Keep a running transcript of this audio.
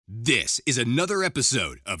This is another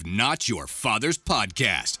episode of Not Your Father's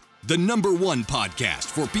Podcast, the #1 podcast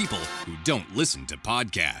for people who don't listen to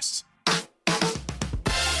podcasts.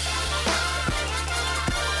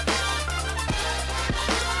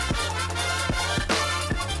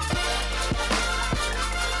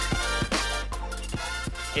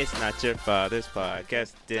 It's not your father's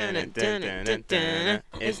podcast.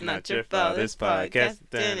 It's not your father's podcast.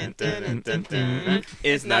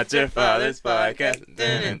 It's not your father's podcast.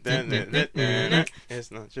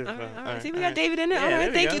 It's not your father's. All right. See, we got David in it. All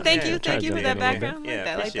right. Thank you for that background.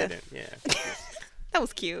 Yeah, appreciate it. Yeah. That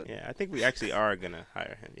was cute. Yeah, I think we actually are gonna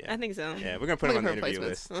hire him. Yeah. I think so. Yeah, we're gonna put him on the interview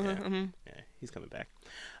list. Yeah, he's coming back.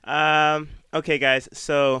 Okay, guys.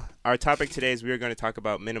 So our topic today is we are going to talk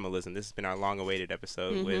about minimalism. This has been our long-awaited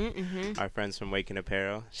episode with our friends from Wakened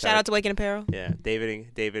Apparel. Shout out to Wakened Apparel. Yeah, David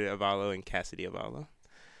Avallo and Cassidy Avallo.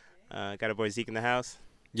 Got our boy Zeke in the house.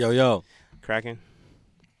 Yo. Cracking.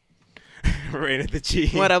 Rain at the G.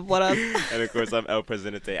 What up? And of course, I'm El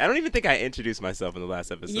Presidente. I don't even think I introduced myself in the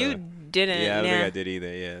last episode. You didn't. Yeah, I don't think I did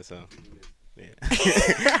either. Yeah, so. Yeah.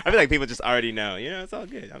 I feel like people just already know. You know, it's all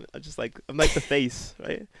good. I'm like the face,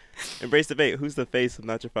 right? Embrace debate. Who's the face of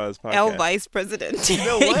Not Your Father's Podcast? El Vice President. You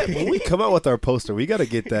know what? When we come out with our poster, we got to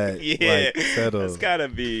get that settled. It's got to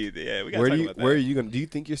be. Yeah, we got to talk about that. Where are you going to? Do you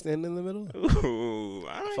think you're standing in the middle? Ooh,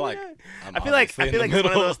 I feel like it's one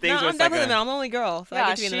of those things. No, where I'm definitely in the middle. I'm the only girl, so I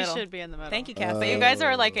get to be in the middle. She should be in the middle. Thank you, Cass. But you guys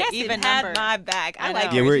are like an even had number. my back. I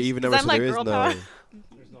like. Yeah, we're even number, I'm so like there is girl no. power.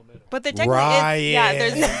 But there technically Ryan, is. Yeah,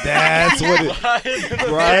 there's. That's what it.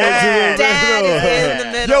 Ryan's Dad is in the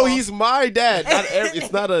middle. Yo, he's my dad.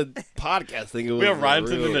 It's not a podcast thing. We have Ryan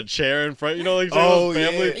sitting in a chair in front, like yeah.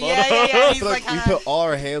 family photo. Yeah. He's like we put all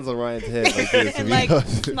our hands on Ryan's head like this. And like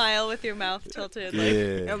smile with your mouth tilted. Yeah.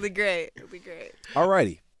 It'll be great.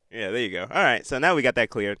 Alrighty. Yeah, there you go. All right, so now we got that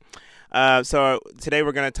cleared. So today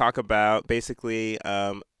we're going to talk about basically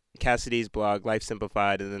Cassidy's blog, Life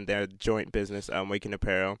Simplified, and then their joint business, Wakened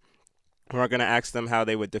Apparel. We're going to ask them how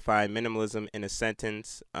they would define minimalism in a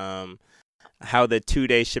sentence, how the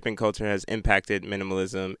 2-day shipping culture has impacted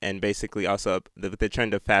minimalism, and basically also the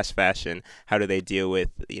trend of fast fashion. How do they deal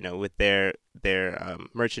with, with their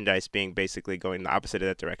merchandise being basically going the opposite of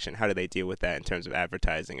that direction? How do they deal with that in terms of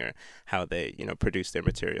advertising or how they, produce their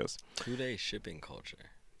materials? 2-day shipping culture.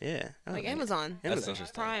 Yeah. Like Amazon. That's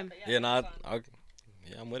interesting. Prime. Yeah,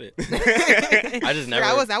 I'm with it. I just never.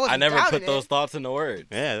 I never put those thoughts into words.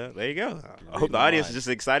 Yeah, there you go. I hope the audience is just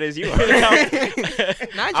as excited as you are.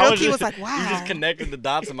 Nigel was like, wow. You just connected the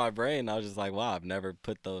dots in my brain. I was just like, wow, I've never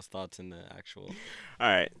put those thoughts into actual. All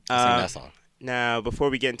right. Sing that song. Now, before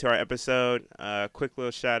we get into our episode, quick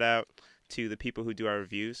little shout out to the people who do our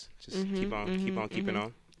reviews. Just keep on keeping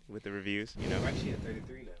on with the reviews. We're actually at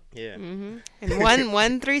 33 now. Yeah. And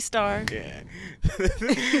one 3-star. Yeah.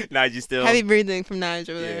 Nigel still heavy breathing from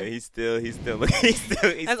Nigel over there. Yeah, he's still looking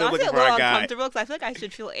for our guy. Uncomfortable because I feel like I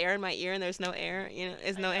should feel air in my ear and there's no air.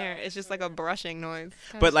 It's no air. It's just like a brushing noise.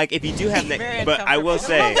 But like if you do have but I will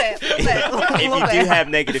say if you do have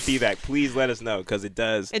negative feedback, please let us know because it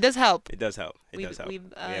does help. It does help. We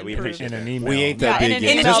appreciate in an it. email. We ain't that big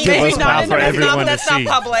yet. Just give us not for everyone to that's see.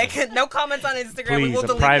 Not public. No comments on Instagram. Please, we will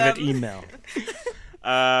delete private them. email.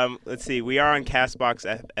 Let's see. We are on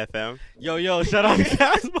Castbox FM. Yo, shout out to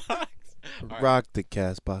Castbox. Rock the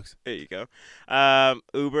Castbox. There you go.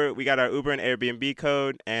 Uber. We got our Uber and Airbnb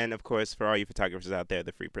code, and of course, for all you photographers out there,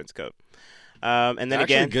 the Free Prints code. And then they're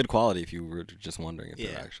again, actually good quality. If you were just wondering if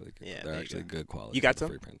they're actually good. Yeah, they're actually good quality. You got some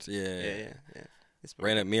free prints. Yeah.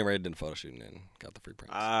 Me and Ray did photo shooting and got the free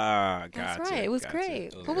prints. Gotcha. That's right. It was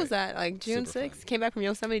great. What was that? Like June 6th? Came back from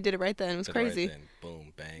Yosemite, did it right then. It was crazy. Right then.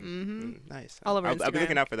 Boom, bang. Nice. All over Instagram. I'll be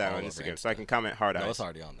looking out for that All on over Instagram Instagram. so I can comment hard on it. No, it's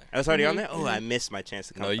already on there. Oh, it's already on there? Oh, I missed my chance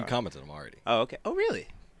to comment. No, you commented them already. Oh, okay. Oh, really?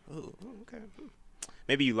 Oh, okay.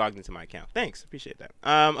 Maybe you logged into my account. Thanks. Appreciate that.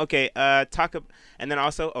 Okay. And then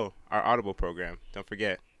also, our Audible program. Don't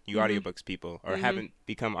forget. You audiobooks people or haven't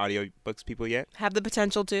become audiobooks people yet. Have the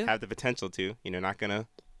potential to. Not going to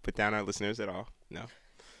put down our listeners at all. No.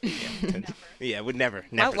 Yeah, would never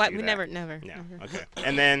do that. Never. No. Okay.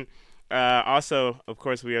 And then also, of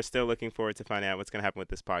course, we are still looking forward to finding out what's going to happen with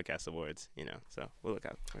this podcast awards, so we'll look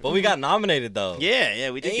out. But we got nominated, though. Yeah,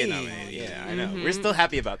 we did get nominated. Yeah, I know. We're still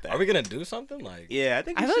happy about that. Are we going to do something? Yeah, I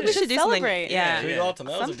think I feel like we should do celebrate. something. Yeah. Should we go out to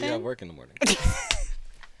Mel's or do you have work in the morning?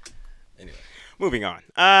 Anyway. Moving on.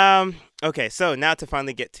 Okay, so now to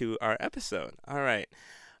finally get to our episode. All right.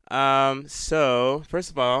 So, first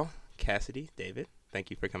of all, Cassidy, David, thank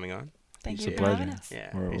you for coming on. Thank you It's for a having pleasure. us. Yeah,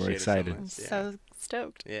 We're excited. I'm so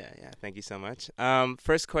stoked. Yeah, thank you so much.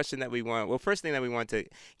 First thing that we want to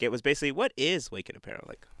get was basically, what is Wakened Apparel?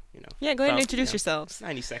 Like, Yeah, go ahead and introduce yourselves.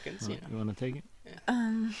 90 seconds. You want to take it?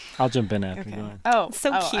 Yeah. I'll jump in after. Okay. Go ahead.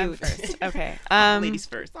 So cute. I'm first. Okay. Ladies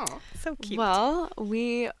first. Aw. So cute. Well,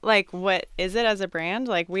 what is it as a brand?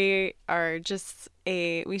 Like, we are just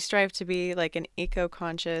we strive to be like an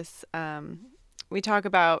eco-conscious. We talk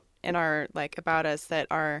about in our about us that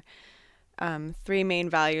our three main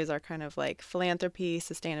values are kind of like philanthropy,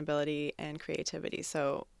 sustainability, and creativity.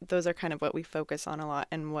 So those are kind of what we focus on a lot,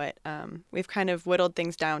 and what we've kind of whittled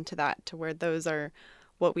things down to that, to where those are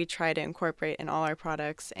what we try to incorporate in all our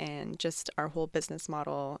products and just our whole business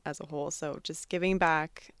model as a whole. So just giving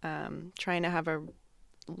back, trying to have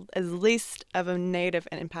as least of a negative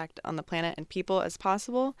impact on the planet and people as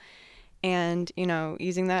possible, and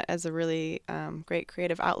using that as a really great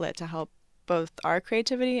creative outlet to help both our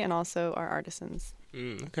creativity and also our artisans.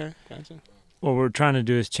 Okay, gotcha. What we're trying to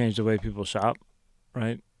do is change the way people shop,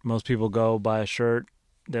 right? Most people go buy a shirt,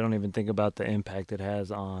 they don't even think about the impact it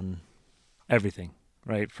has on everything,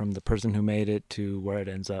 right? From the person who made it to where it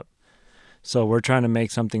ends up. So we're trying to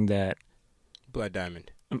make something that... Blood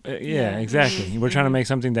diamond. Yeah, exactly. We're trying to make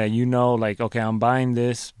something that like, okay, I'm buying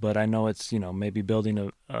this, but I know it's, maybe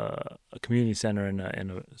building a community center in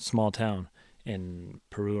a small town in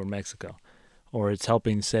Peru or Mexico, or it's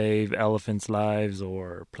helping save elephants' lives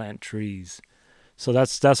or plant trees. So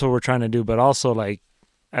that's what we're trying to do. But also, like,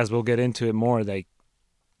 as we'll get into it more, like,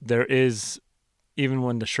 there is, even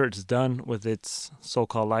when the shirt's done with its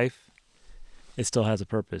so-called life, it still has a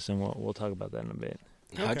purpose, and we'll talk about that in a bit.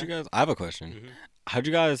 How'd you guys? I have a question. Mm-hmm. How'd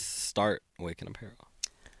you guys start Wakened Apparel?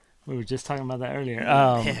 We were just talking about that earlier.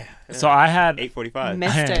 So I had 8:45.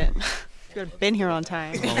 Missed it. You would have been here on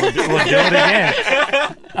time. We'll do it again.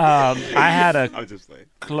 I had a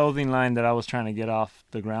clothing line that I was trying to get off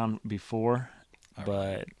the ground before,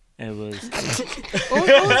 but it was... what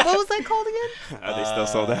was that called again? Are they still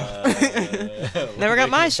sold out? Never got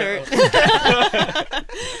my shirt.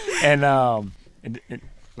 And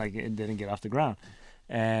it didn't get off the ground.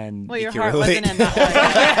 And well, your heart wasn't in that one.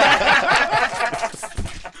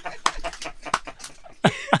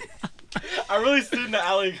 I really stood in the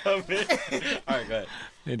alley coming. All right, go ahead.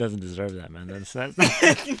 It doesn't deserve that, man. That's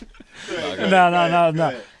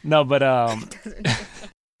no. But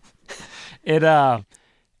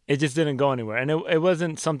it just didn't go anywhere, and it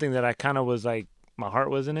wasn't something that I kind of was like, my heart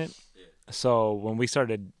was in it. Yeah. So when we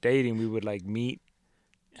started dating, we would like meet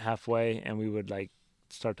halfway, and we would like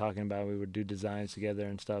start talking about it. We would do designs together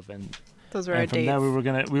and stuff, and those were our dates. From there, we were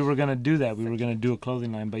gonna do that. We were gonna do a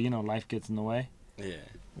clothing line, but life gets in the way. Yeah.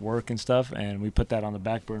 Work and stuff, and we put that on the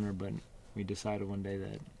back burner, but we decided one day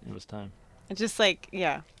that it was time. It just it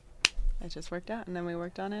just worked out, and then we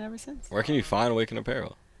worked on it ever since. Where can you find Wakened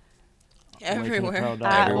Apparel? Everywhere.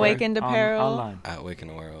 At Wakened Apparel. Online. At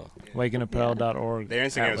Wakened Apparel. Wakenedapparel.org. Their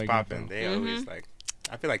Instagram is popping. They always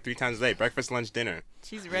I feel like 3 times a day: breakfast, lunch, dinner.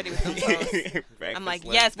 She's ready with them posts. I'm like,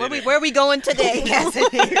 yes. Where are we going today,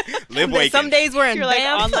 Cassidy? Live Wakened. Some days we're in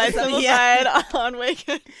Banff. Online Simplified on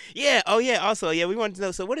Wakened. Yeah. Oh yeah. Also, we wanted to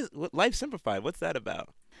know. So, what is Life Simplified? What's that about?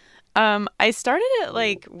 I started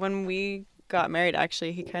it when we got married.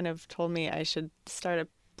 Actually, he kind of told me I should start a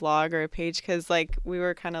blog or a page, because we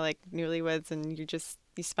were kind of like newlyweds, and you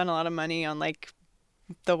spend a lot of money on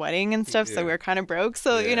the wedding and stuff, so we were kind of broke.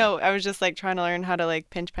 So I was just trying to learn how to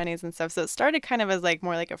pinch pennies and stuff. So it started kind of as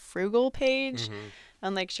more like a frugal page,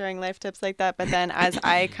 and sharing life tips like that. But then as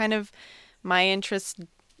I kind of, my interest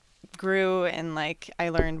grew, and I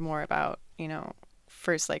learned more about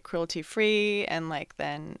first cruelty free, and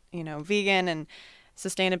then vegan and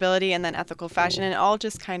sustainability, and then ethical fashion, and it all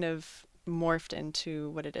just kind of morphed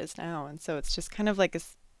into what it is now. And so it's just kind of like a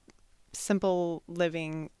simple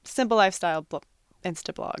lifestyle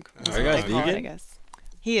Insta blog. Are you guys vegan? I guess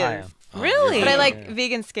he is. Really? But I like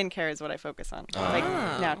vegan skincare is what I focus on.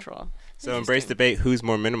 Natural. So embrace debate. Who's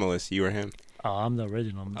more minimalist, you or him? Oh, I'm the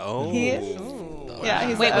original. Oh, he is. Yeah,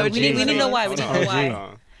 he's wait, the OG. we need to know why. We need to know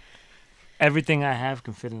why. Everything I have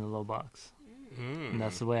can fit in a little box. And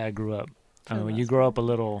that's the way I grew up. I mean, when you grow up a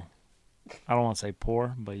little, I don't want to say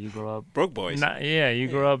poor, but you grow up broke boys. You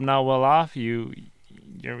grow up not well off.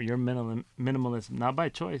 You're minimalist, not by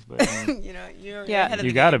choice, but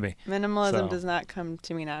you gotta be. Minimalism does not come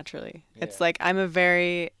to me naturally. Yeah. It's I'm a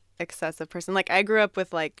very excessive person. I grew up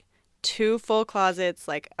with 2 full closets,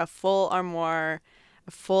 a full armoire,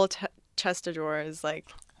 a full chest of drawers.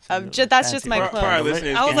 That's just my clothes. For our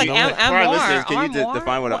listeners, I was like, armoire. Can you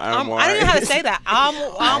define what an armoire is? I don't know how to say that.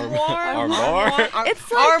 Armoire.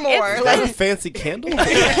 It's like armoire. Is that a fancy candle?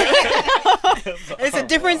 It's a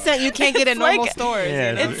different scent you can't get in normal stores.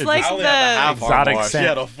 Yeah, You know? it's like the exotic She scent.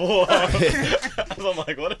 had a full. I'm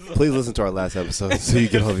like, what is this? Please listen to our last episode so you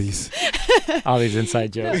get all these. All these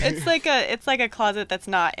inside jokes. It's like a closet that's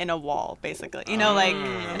not in a wall, basically. You know, like,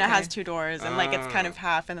 and it has 2 doors, and like it's kind of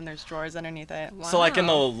half, and then there's drawers underneath it. So like in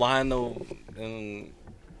the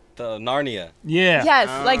Narnia. Yeah.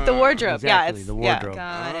 Yes, like the wardrobe. Exactly, Yeah, it's the wardrobe.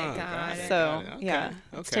 Got it. So Okay. yeah,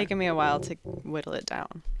 it's Okay. taken me a while to whittle it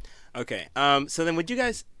down. Okay. So then would you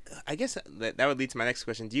guys, I guess that would lead to my next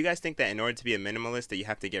question. Do you guys think that in order to be a minimalist that you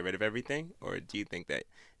have to get rid of everything? Or do you think that,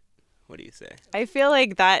 what do you say? I feel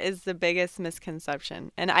like that is the biggest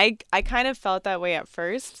misconception. And I kind of felt that way at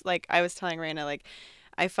first. Like I was telling Raina, like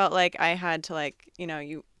I felt like I had to like,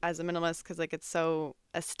 you as a minimalist, because like it's so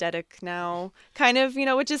aesthetic now, kind of,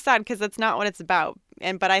 which is sad because that's not what it's about.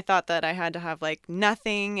 But I thought that I had to have like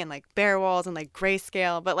nothing and like bare walls and like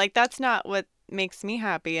grayscale. But like that's not what makes me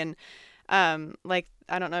happy. And like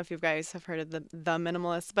I don't know if you guys have heard of the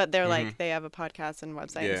Minimalists, but they're like they have a podcast and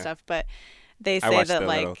website and stuff. But they say I watched that the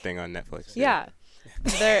like little thing on Netflix. yeah.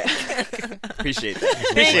 They're Appreciate that.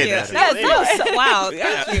 Thank Appreciate you. that. Wow.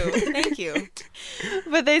 Yeah. Thank you.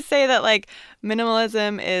 But they say that like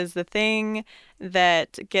minimalism is the thing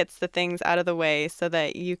that gets the things out of the way so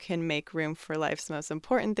that you can make room for life's most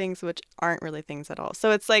important things, which aren't really things at all. So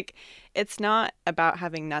it's like, it's not about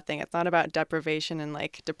having nothing. It's not about deprivation and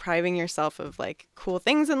like depriving yourself of like cool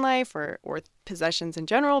things in life or possessions in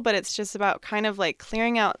general, but it's just about kind of like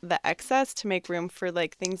clearing out the excess to make room for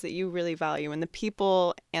like things that you really value and the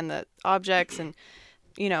people and the objects and,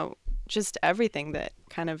 just everything that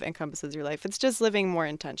kind of encompasses your life. It's just living more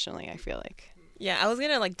intentionally, I feel like. Yeah, I was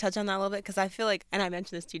going to like touch on that a little bit because I feel like, and I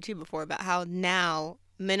mentioned this to you too before, about how now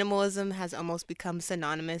minimalism has almost become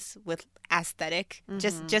synonymous with aesthetic,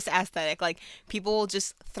 just aesthetic. Like people will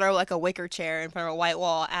just throw like a wicker chair in front of a white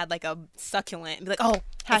wall, add like a succulent, and be like, oh,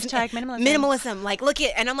 Hashtag minimalism. Minimalism. Like, look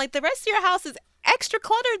it. And I'm like, the rest of your house is extra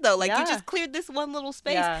cluttered though. Like you Yeah. just cleared this one little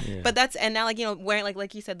space. Yeah. Yeah. But that's, and now like, wearing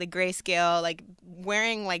like you said, the grayscale, like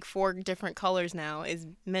wearing like 4 different colors now is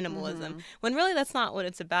minimalism. When really that's not what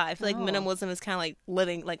it's about. I feel like No. minimalism is kind of like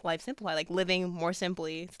living like life simplified, like living more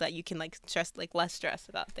simply so that you can like less stress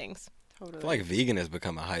about things. I feel like vegan has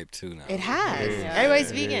become a hype too now. It has. Yeah.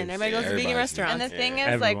 Everybody's It vegan. is. Everybody goes to vegan Everybody's restaurants. And the thing is,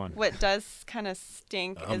 Everyone. like, what does kind of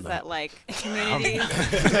stink is that, like, communities.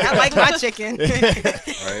 I like my chicken. Right?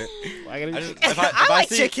 If I like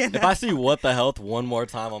see, chicken. If I see What the Health one more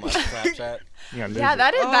time on my Snapchat, Yeah,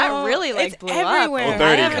 that really, like, it's blew everywhere. up. 030,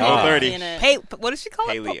 I haven't even 030. seen it. Hey, what does she call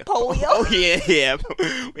Paleo. it? Polio. Oh, yeah.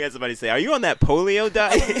 We had somebody say, are you on that polio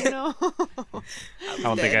diet? No. I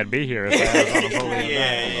don't think I'd be here if I was on a polio diet.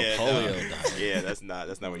 Yeah, polio diet. Yeah, that's not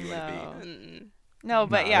where you want to be. No. No,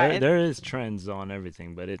 but Nah, yeah. there is trends on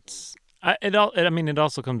everything, but it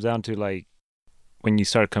also comes down to like when you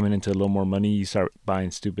start coming into a little more money, you start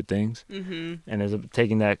buying stupid things, and there's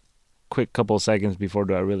taking that quick couple of seconds before,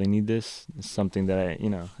 do I really need this? It's something that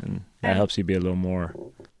and that helps you be a little more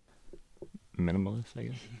minimalist, I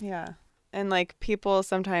guess. Yeah. And like people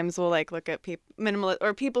sometimes will like look at people minimalist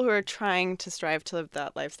or people who are trying to strive to live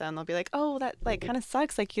that lifestyle and they'll be like, oh, that like kind of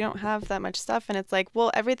sucks. Like you don't have that much stuff. And it's like, well,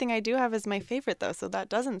 everything I do have is my favorite though. So that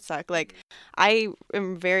doesn't suck. Like I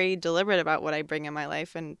am very deliberate about what I bring in my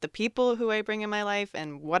life and the people who I bring in my life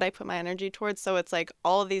and what I put my energy towards. So it's like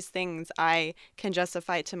all of these things I can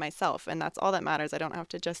justify to myself. And that's all that matters. I don't have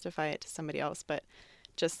to justify it to somebody else, but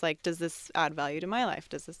just like, does this add value to my life?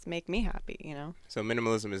 Does this make me happy? So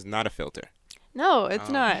minimalism is not a filter. No, it's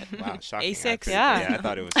not. Wow, shocking. A6. Yeah, I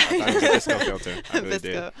thought it was a disco filter. I really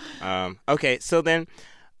did. Okay, so then,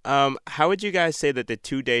 how would you guys say that the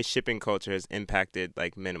 2-day shipping culture has impacted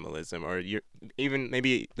like minimalism, or even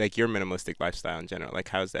maybe like your minimalistic lifestyle in general? Like,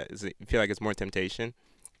 how's that? Is it you feel like it's more temptation?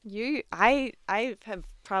 I have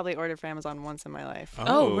probably ordered from Amazon once in my life.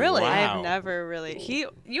 Oh, really? Wow. I've never really.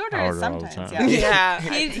 You order I it order all the sometimes. time. Yeah.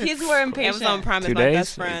 Yeah. He's more impatient. Amazon Prime is 2 my days?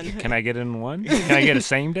 best friend. Can I get it in one? Can I get a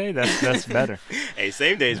same day? That's better. Hey,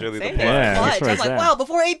 same day is really Same the day. play. Yeah, that's Clutch. where I'm it's like, at. wow,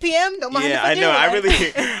 before 8 p.m. Don't mind Yeah, if I I do know.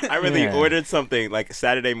 that. I really Yeah. ordered something like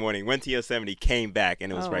Saturday morning. Went to Yosemite, came back,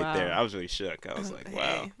 and it was Oh, right wow. there. I was really shook. I was like,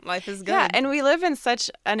 wow. Hey, life is good. Yeah, and we live in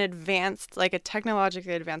such an advanced, like a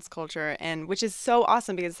technologically advanced culture, and which is so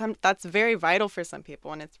awesome because that's very vital for some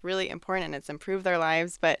people, and it's really important, and it's improved their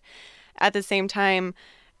lives. But at the same time,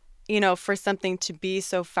 for something to be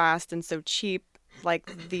so fast and so cheap,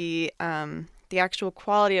 like the actual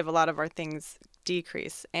quality of a lot of our things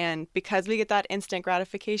decrease, and because we get that instant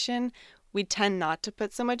gratification, we tend not to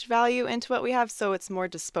put so much value into what we have, so it's more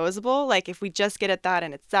disposable. Like if we just get at that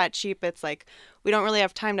and it's that cheap, it's like we don't really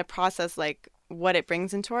have time to process like what it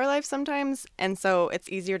brings into our life sometimes, and so it's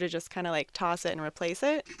easier to just kind of like toss it and replace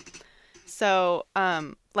it. So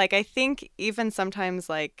like I think even sometimes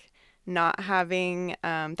like not having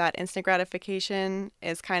that instant gratification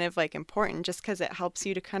is kind of like important, just because it helps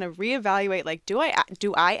you to kind of reevaluate like, do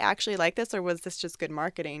I actually like this, or was this just good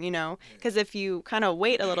marketing, you know? Because if you kind of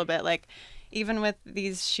wait a little bit, like even with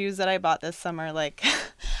these shoes that I bought this summer, like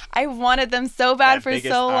I wanted them so bad for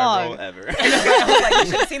so long. Ever. I was like, you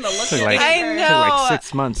should have seen the look. I know. It took like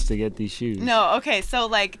 6 months to get these shoes. No, okay, so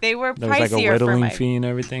like they were there was like a pricier whittling fee and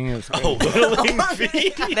everything. It was whittling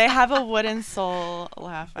fee. They have a wooden sole.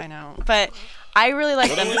 Laugh, I know, but I really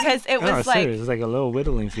like them because it was like serious. It's like a little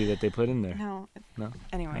whittling fee that they put in there. No.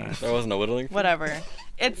 Anyway, there wasn't a whittling fee? Whatever.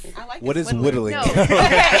 It's what is whittling? No.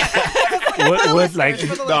 what like?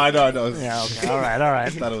 No. Yeah. Okay. All right. I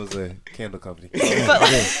thought it was a candle company.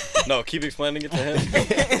 No, keep explaining it to him.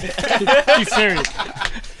 He's serious.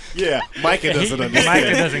 Yeah, Micah doesn't understand.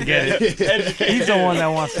 Micah doesn't get it. He's the one that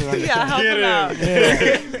wants to understand. Yeah, help him out.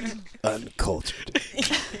 Yeah. Uncultured.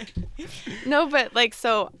 No, but like,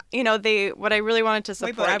 so, you know, what I really wanted to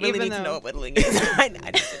support. Wait, but I really need to know what whittling is. I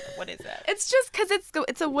just didn't know. What is that? It's just because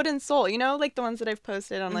it's a wooden sole, you know, like the ones that I've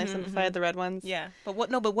posted on Life Simplified, the red ones. Yeah, but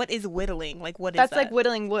what is whittling? Like what is that? That's like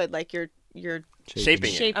whittling wood, like you're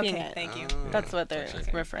shaping it. Okay, thank you. That's what they're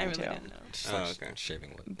referring to. Just like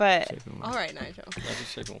shaping wood. But all right, Nigel.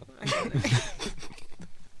 Just shaping wood.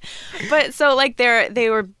 But so like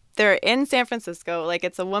they're in San Francisco. Like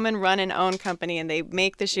it's a woman run and own company, and they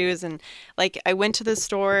make the shoes. And like I went to the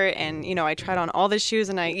store and, you know, I tried on all the shoes,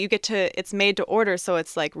 and it's made to order. So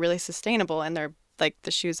it's like really sustainable, and they're like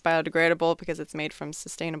the shoes biodegradable because it's made from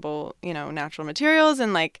sustainable, you know, natural materials.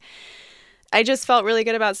 And like, I just felt really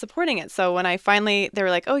good about supporting it. So when they were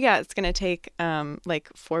like, oh yeah, it's going to take like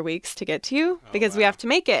 4 weeks to get to you because we have to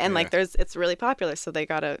make it. And like it's really popular. So they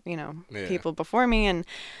got people before me.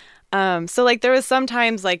 And so like there was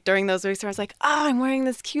sometimes like during those weeks where I was like, oh, I'm wearing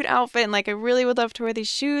this cute outfit and like I really would love to wear these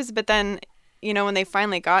shoes. But then, you know, when they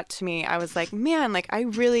finally got to me, I was like, man, like I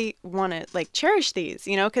really want to like cherish these,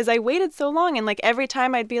 you know, because I waited so long. And like every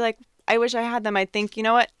time I'd be like, I wish I had them, I'd think, you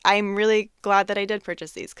know what, I'm really glad that I did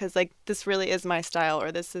purchase these because like this really is my style,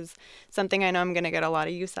 or this is something I know I'm going to get a lot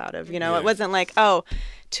of use out of. You know, It wasn't like, oh,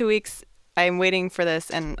 2 weeks I'm waiting for this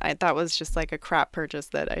and that was just like a crap purchase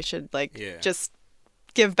that I should like just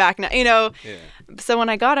give back now, you know. So when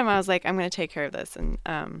I got them, I was like, I'm going to take care of this. And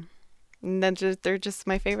then they're just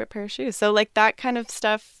my favorite pair of shoes. So like that kind of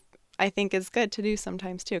stuff I think is good to do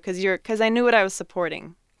sometimes too, because I knew what I was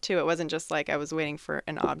supporting too. It wasn't just like I was waiting for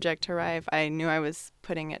an object to arrive. I knew I was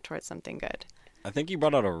putting it towards something good. I think you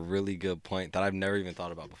brought out a really good point that I've never even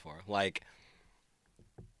thought about before. Like,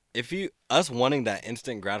 us wanting that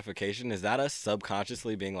instant gratification, is that us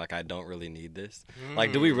subconsciously being like, I don't really need this?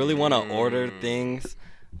 Like, do we really want to order things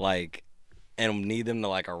like and need them to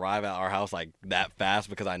like arrive at our house like that fast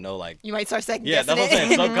because I know like you might start second guessing that's what I'm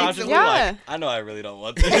saying. Subconsciously, like I know I really don't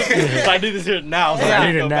want this. I need this here now. So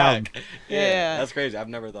I need it now. Yeah, that's crazy. I've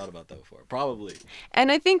never thought about that before. Probably.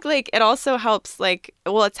 And I think like it also helps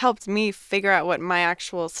it's helped me figure out what my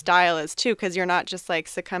actual style is too, because you're not just like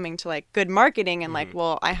succumbing to like good marketing and like,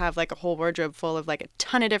 well, I have like a whole wardrobe full of like a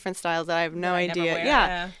ton of different styles that I have no idea.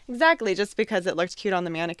 Yeah, exactly. Just because it looked cute on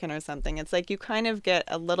the mannequin or something. It's like you kind of get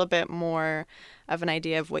a little bit more of an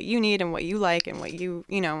idea of what you need and what you like and what you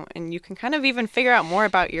know, and you can kind of even figure out more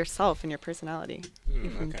about yourself and your personality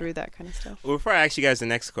even through that kind of stuff. Well, before I ask you guys the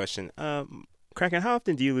next question, Kraken, how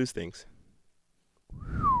often do you lose things?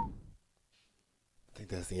 I think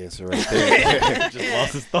that's the answer right there. Just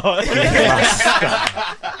lost his thought.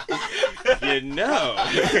 You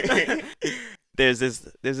know. There's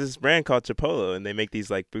this brand called Chipolo, and they make these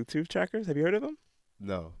like Bluetooth trackers. Have you heard of them?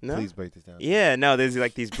 No, please break this down. Yeah, no, there's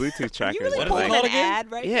like these Bluetooth trackers. You really pulling an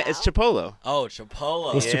ad right now? Yeah, it's Chipolo. Oh,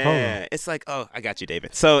 Chipolo. What's Chipolo? It's like, I got you,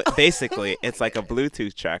 David. So basically, it's like a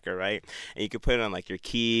Bluetooth tracker, right? And you can put it on like your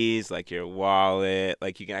keys, like your wallet.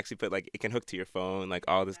 Like you can actually put like, it can hook to your phone, like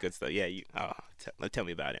all this good stuff. Yeah, tell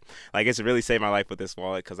me about it. Like it's really saved my life with this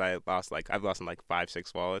wallet because I've lost like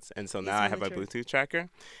 5-6 wallets, and so now I have my Bluetooth tracker.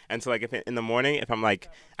 And so like if in the morning, if I'm like,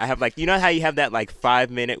 I have like, you know how you have that like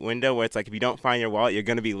 5-minute window where it's like if you don't find your wallet, you're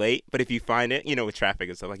gonna be late. But if you find it, you know, with traffic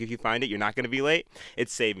and stuff, like if you find it, you're not gonna be late. It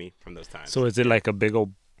saved me from those times. So is it like a big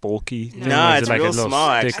old bulky thing? No, it's like real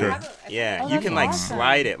small. sticker? Yeah, you can like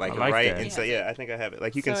slide it like right, that. and so I think I have it.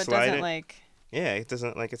 Like you can so slide it. It. Like... Yeah, it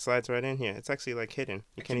doesn't like it slides right in here. It's actually like hidden.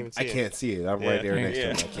 You can't even see it. I can't see it. I'm right there next to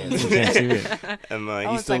it. I can't see You can't see it. it. And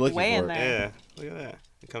it's still like looking way for in it. there. Yeah, look at that.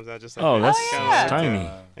 It comes out just like Oh, this. that's Kinda yeah. like tiny.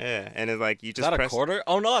 Yeah, and it's like you Is just that a press. quarter?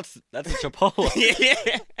 Oh no, that's a Chipotle.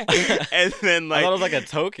 Yeah. And then I like thought it was like a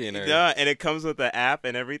token. Or... yeah, and it comes with the app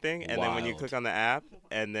and everything. And then when you Wild. click on the app,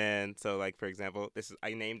 and then so like for example,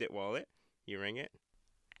 I named it Wallet. You ring it.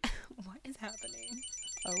 What is happening?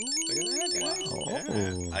 Look at that.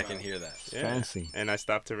 Wow. Yeah. I can hear that. Yeah. Fancy. And I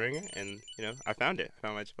stopped to ring it, and I found it.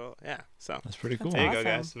 Found my Chipotle. Yeah. So That's pretty cool. there you go, awesome.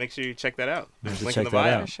 guys. Make sure you check that out. I have to Link check in the that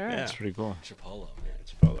bio. out. For sure. Yeah. That's pretty cool. Chipotle.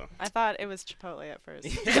 Chipotle. I thought it was Chipotle at first.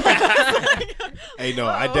 Hey, no,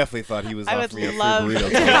 I definitely thought he was I offering me would a love free to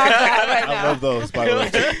burrito. have that right I now. love those, by the way.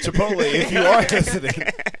 Chipotle, if you are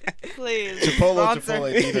listening, Please. Chipotle, Sponsor.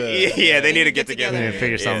 Chipotle need to. Yeah, they need to Get get together. They need to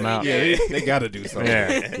figure something out. Yeah, they got to do something.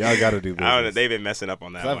 Yeah. Y'all got to do business. I don't know. They've been messing up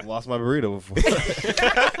on that 'Cause I've one. lost my burrito before.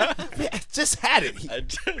 Yeah, just had it. I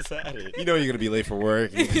just had it. You know you're gonna be late for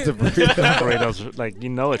work. You get the burrito. Burritos, like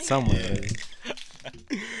it's somewhere.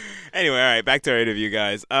 Anyway, all right, back to our interview,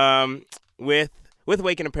 guys. With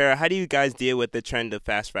Wakened Apparel, how do you guys deal with the trend of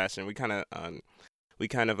fast fashion? We kind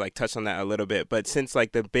of like touched on that a little bit, but since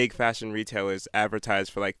like the big fashion retailers advertise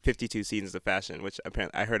for like 52 seasons of fashion, which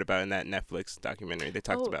apparently I heard about in that Netflix documentary, they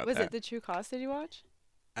talked about was that. it The True Cost? Did you watch?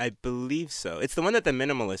 I believe so. It's the one that the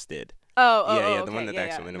Minimalist did. Oh, yeah, okay. the one that the yeah,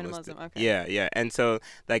 actual yeah. Minimalist did. Okay. Yeah. And so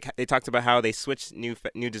like they talked about how they switch new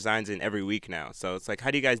designs in every week now. So it's like,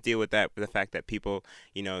 how do you guys deal with that? With the fact that people,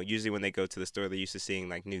 usually when they go to the store, they're used to seeing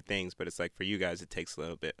like new things, but it's like for you guys, it takes a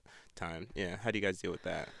little bit time. Yeah. How do you guys deal with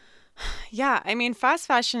that? Yeah, I mean, fast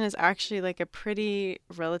fashion is actually like a pretty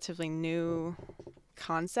relatively new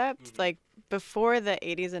concept. Mm-hmm. Like before the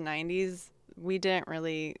 80s and 90s, we didn't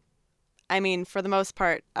really, I mean, for the most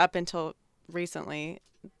part, up until recently,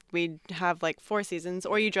 we'd have like 4 seasons,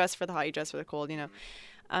 or you dress for the hot, you dress for the cold,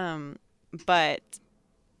 But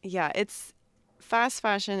yeah, fast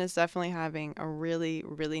fashion is definitely having a really,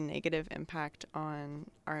 really negative impact on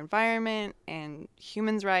our environment and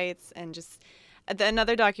humans' rights. And just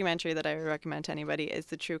another documentary that I would recommend to anybody is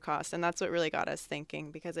The True Cost. And that's what really got us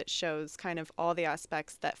thinking, because it shows kind of all the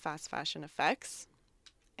aspects that fast fashion affects.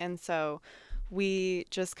 And so we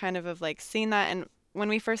just kind of have like seen that. And when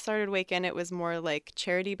we first started Wakened, it was more like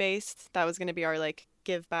charity based. That was going to be our like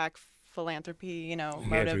give back philanthropy,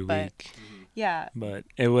 motive. Every But week. yeah, But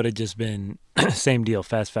it would have just been same deal,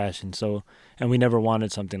 fast fashion. So, and we never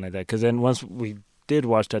wanted something like that, because then once we did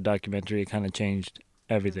watch that documentary, it kind of changed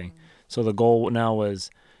everything. So the goal now was,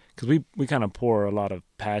 because we kind of pour a lot of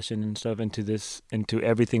passion and stuff into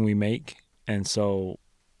everything we make, and so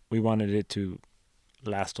we wanted it to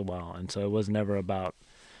last a while. And so it was never about,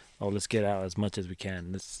 oh, let's get out as much as we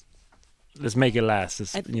can. Let's make it last.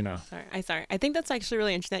 Sorry. I think that's actually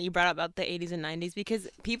really interesting that you brought up about the 80s and 90s, because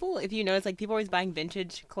people, if you notice, like people are always buying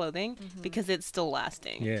vintage clothing because it's still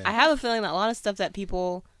lasting. Yeah. I have a feeling that a lot of stuff that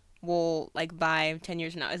people will like buy 10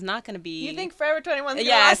 years from now is not going to be. you think Forever 21's gonna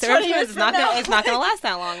Yeah, last Forever 20 21 years is from not now? gonna. It's not gonna last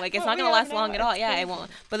that long. Like it's But not we gonna don't last know. long at all. It's Yeah, it crazy.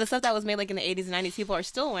 won't. But the stuff that was made like in the 80s and 90s, people are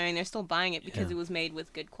still wearing. They're still buying it because Yeah. it was made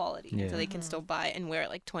with good quality, Yeah. so they can still buy it and wear it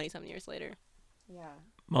like 20-something years later. Yeah.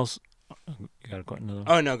 Most. You gotta go another.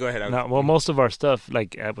 Oh no, go ahead. No, well, most of our stuff,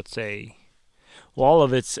 like I would say, all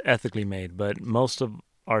of it's ethically made, but most of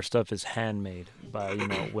our stuff is handmade by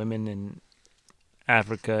women in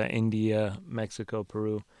Africa, India, Mexico,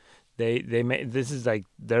 Peru. They make, this is like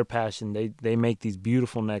their passion. They make these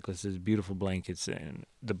beautiful necklaces, beautiful blankets, and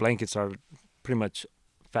the blankets are pretty much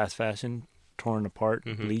fast fashion, torn apart,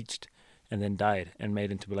 bleached, and then dyed and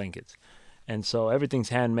made into blankets. And so everything's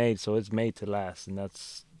handmade, so it's made to last, and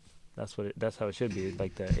that's how it should be.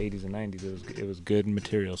 Like the 80s and 90s, it was good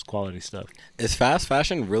materials, quality stuff. Is fast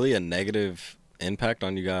fashion really a negative impact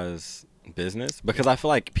on you guys' business? Because I feel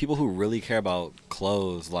like people who really care about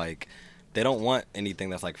clothes, like, they don't want anything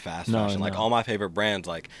that's like fast fashion. Like all my favorite brands,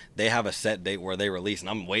 like they have a set date where they release, and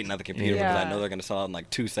I'm waiting at the computer because I know they're gonna sell out in like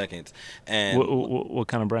 2 seconds. And What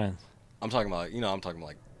kind of brands? I'm talking about,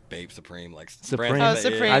 like Babe Supreme, like Supreme. brands Oh,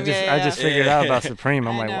 that- Supreme. I just Yeah. figured out about Supreme.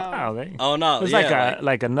 I'm I like, know. wow, they. Oh no, It's yeah,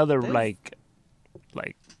 like another this-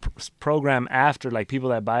 like program after, like people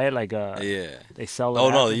that buy it, like yeah. they sell it. Oh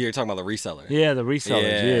no, after. you're talking about the reseller. Yeah, the resellers.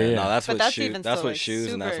 Yeah. No, that's But what that's shoes. even That's still, what like,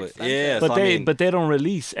 shoes, and that's super what. expensive. Yeah, but so, they I mean, but they don't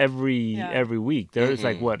release every week. There's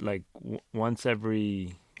like Mhm. what, like once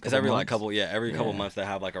every. it's every like months? couple, every couple Yeah. months they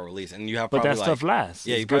have like a release, and you have But probably that like stuff lasts.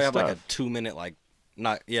 yeah, It's you probably good have like a stuff. 2-minute like.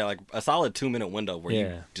 Like a solid 2-minute window where you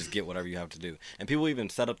Yeah. just get whatever you have to do, and people even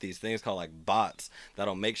set up these things called like bots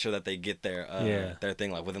that'll make sure that they get their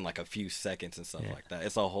thing like within like a few seconds and stuff Yeah. like that.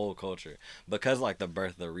 It's a whole culture because like the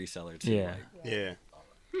birth of the reseller too. Yeah. Like, Yeah.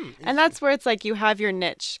 And that's where it's like you have your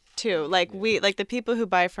niche too. Like the people who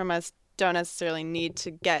buy from us don't necessarily need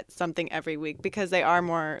to get something every week because they are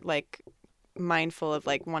more like mindful of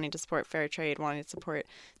like wanting to support fair trade, wanting to support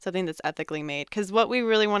something that's ethically made. Because what we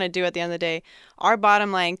really want to do at the end of the day, our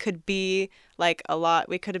bottom line could be like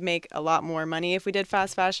we could make a lot more money if we did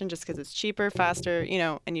fast fashion just because it's cheaper, faster,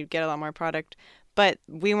 and you get a lot more product. But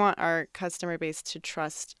we want our customer base to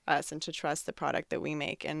trust us and to trust the product that we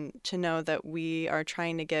make and to know that we are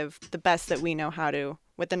trying to give the best that we know how to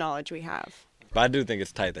with the knowledge we have. But I do think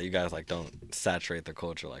it's tight that you guys like don't saturate the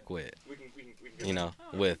culture like with,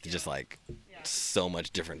 with just like so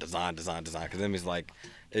much different design. Because then it's like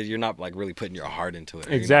you're not like really putting your heart into it.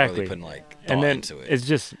 Exactly. You're not really putting like thought and then into it. It's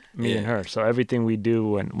just me and her. So everything we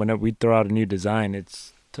do, whenever we throw out a new design,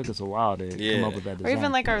 it's took us a while to come up with that design. Or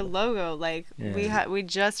even like our logo. Like we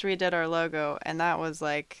just redid our logo, and that was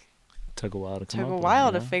like took a while to come took up a with,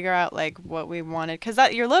 while to figure out like what we wanted, because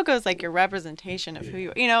your logo is like your representation of who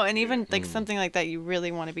you and even like something like that, you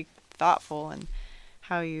really want to be thoughtful in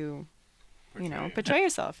how you portray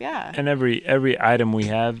yourself. And every item we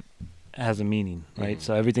have has a meaning, right?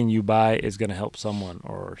 So everything you buy is going to help someone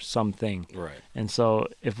or something, right? And so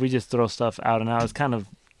if we just throw stuff out and out, it's kind of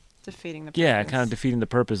defeating the purpose. kind of defeating the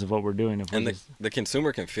purpose of what we're doing. And the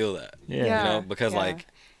consumer can feel that, because like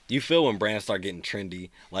you feel when brands start getting trendy,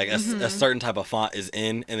 like a certain type of font is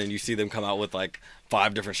in, and then you see them come out with like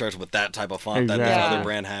 5 different shirts with that type of font that this other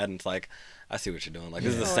brand had, and it's like, I see what you're doing. Like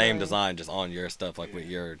this is the same design, just on your stuff, like with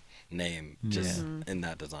your name, just in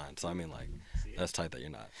that design. So I mean, like that's tight that you're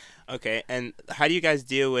not. Okay, and how do you guys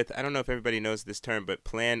deal with? I don't know if everybody knows this term, but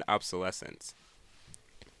planned obsolescence.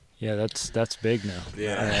 Yeah, that's big now.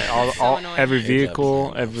 Yeah, every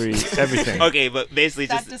vehicle, everything. Okay, but basically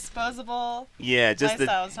that just disposable. Yeah, just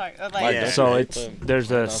So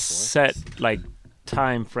there's a set like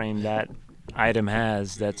time frame that item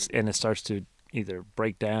has and it starts to either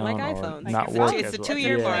break down like or iPhones. not work. It's as a well.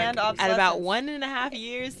 2-year plan. mark. At about 1.5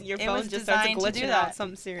 years, your phone just starts to glitch out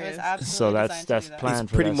something serious. So that's planned.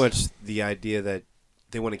 It's pretty much the idea that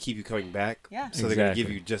they want to keep you coming back. Yeah. So they're going to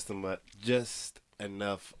give you just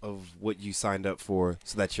enough of what you signed up for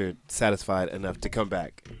so that you're satisfied enough to come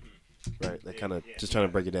back. Right? They're kind of just trying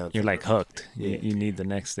to break it down. You're like hooked. You need the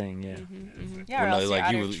next thing. Yeah. Yeah, or else you're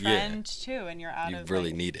out of trend too, and you're out of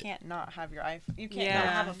really need you it. can't not have your iPhone. You can't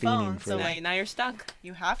not have a phone. So like now you're stuck.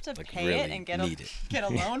 You have to pay really it and get a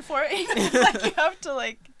it. loan for it. Like you have to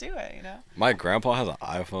like do it. My grandpa has an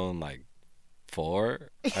iPhone like 4,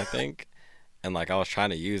 I think, and like I was trying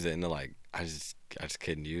to use it, and like I just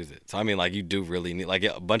couldn't use it. So I mean, like you do really need, like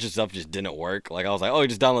a bunch of stuff just didn't work. Like I was like, oh, you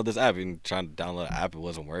just download this app. And trying to download an app, it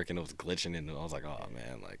wasn't working. It was glitching, and I was like, oh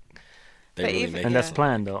man, like they really make and that's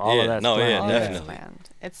planned though. All of that's planned. Yeah, definitely.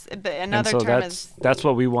 Planned. But another term that's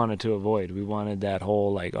what we wanted to avoid. We wanted that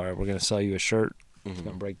whole like, all right, we're gonna sell you a shirt. It's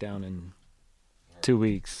gonna break down in 2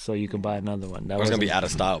 weeks, so you can buy another one. Or it's gonna be out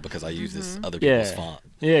of style because I use this other people's font.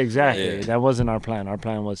 Yeah, exactly. Yeah. That wasn't our plan. Our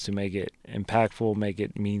plan was to make it impactful, make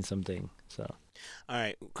it mean something. So. All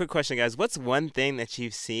right, quick question, guys. What's one thing that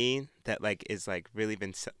you've seen that like is like really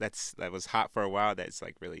been that was hot for a while that's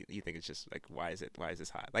like really you think it's just like why is this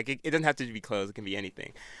hot? Like it doesn't have to be clothes. It can be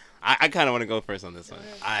anything. I kind of want to go first on this one.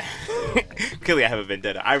 Clearly I have a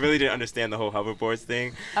vendetta. I really didn't understand the whole hoverboards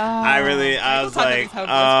thing. I was like,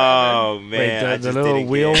 oh man, wait, the little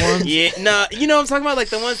wheel ones? Yeah, no, I'm talking about like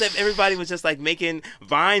the ones that everybody was just like making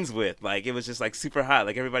vines with. Like it was just like super hot.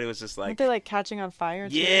 Like everybody was just like, aren't they like catching on fire?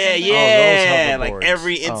 Too yeah. Those Like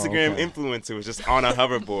every Instagram okay. influencer was just on a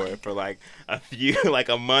hoverboard for like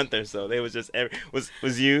a month or so. They was just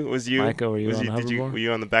was you Micah, were you on the hoverboard? Were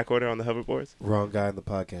you on the back order on the hoverboards? Wrong guy in the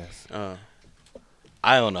podcast.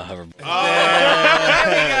 I own a hoverboard. There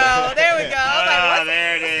we go. I was like,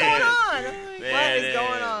 there it is. what's going on? What is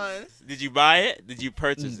going on? Did you buy it? Did you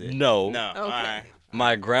purchase it? No. Okay. All right.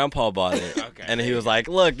 My grandpa bought it, and he was like,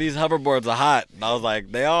 look, these hoverboards are hot. And I was like,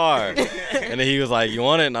 they are. And then he was like, you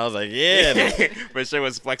want it? And I was like, yeah. For sure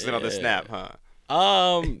was flexing on the snap, huh?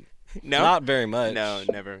 No? Not very much. No,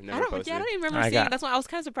 never I don't posted. even remember seeing. That's why I was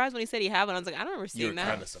kind of surprised when he said he had one. I was like, I don't remember seeing that. You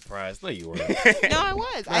were kind of surprised. No, you weren't. No, I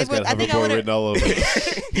was. I think I would have. All over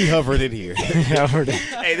it. He hovered in here.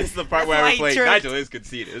 Hey, this is the part where I played. Nigel is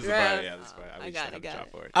conceited. This is the part. Yeah, this is the part. I got it.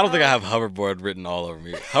 I don't think I have hoverboard written all over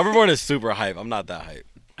me. Hoverboard is super hype. I'm not that hype.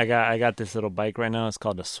 I got this little bike right now. It's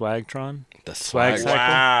called the Swagtron. The Swag Cycle.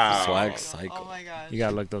 Wow. The Swag Cycle. Oh my gosh. You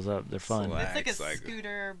gotta look those up. They're fun. It's like a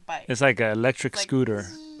scooter bike. It's like an electric scooter.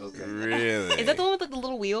 Okay. Really? Is that the one with like the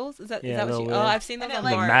little wheels? Is that what little you? wheels. Oh, I've seen those on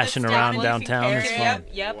like Mars. mashing around downtown. It's fun.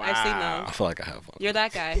 Yep, I've seen Wow. those. I feel like I have one. You're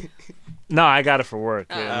that guy. No, I got it for work.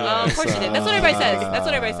 Oh, of course you did. That's what everybody says. That's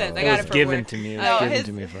what everybody says. I got it for given work. to me. It No, was given his-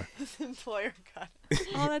 to me for. His employer got it.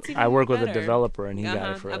 Oh, that's even I work with a better. developer, and he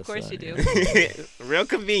got it for us. Of course you do. Real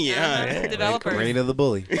convenient, huh? Yeah. Developers. Reign of the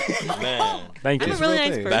bully. Man, Thank I'm you. a really Real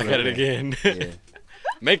nice thing. person. back at it again. Yeah.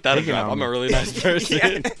 Make that a Taking drop. on I'm me. a really nice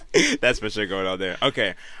person. That's for sure going on there.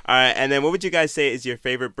 Okay. All right. And then what would you guys say is your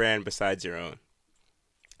favorite brand besides your own?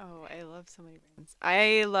 Oh, I love so many brands.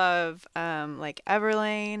 I love like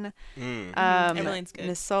Everlane, Everlane's good.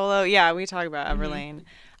 Nisolo. Yeah, we talk about Everlane.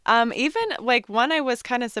 Even like one I was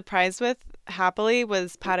kind of surprised with happily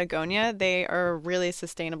was Patagonia. They are a really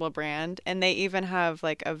sustainable brand, and they even have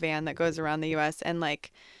like a van that goes around the U.S. and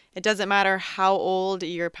like it doesn't matter how old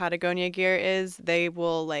your Patagonia gear is, they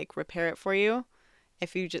will like repair it for you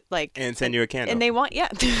if you just like And send you a candle. and they want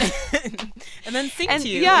And then sing And to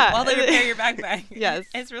you yeah. while they repair your backpack. Yes.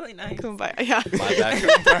 It's really nice. Kumbaya. Yeah. My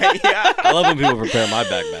backpack. Right, yeah. I love when people prepare my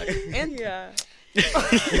backpack. And yeah.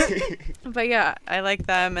 But yeah, I like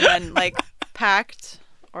them. And then like Packed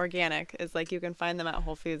Organic is like you can find them at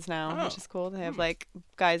Whole Foods now, which is cool. They have like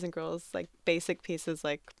guys and girls like basic pieces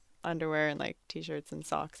like underwear and like t-shirts and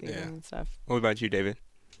socks even Yeah. and stuff. What about you, David?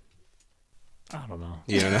 I don't know.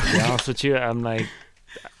 You don't know? To be honest with you, I'm like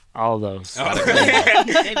all those.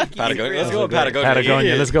 Patagonia. Let's go with Patagonia.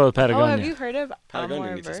 Patagonia. Let's go with Patagonia. Oh, have you heard of Patagonia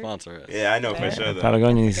Amor needs to Verde? sponsor us. Yeah, I know for sure, though.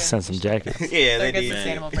 Patagonia needs to send some jackets. Yeah, They're they a good need.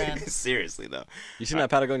 sustainable brand. Seriously, though. You seen that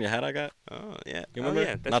Patagonia hat I got? Oh, yeah. You remember? Oh,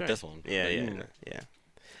 yeah, that's Not right. this one. Yeah, but yeah, you- yeah.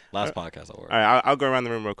 Last podcast I wore. All right, I'll go around the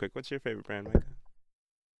room real quick. What's your favorite brand, Micah?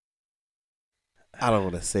 I don't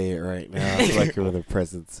want to say it right now. I feel like you're in the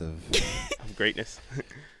presence of. Greatness.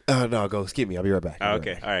 Oh no, go skip me. I'll be right back. Oh, I'll be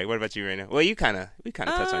okay. right back. All right. What about you, Raina? Well, we kind of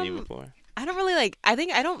touched on you before. I don't really like. I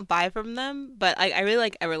think I don't buy from them, but I really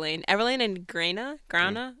like Everlane and Grana. I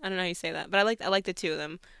don't know how you say that, but I like the two of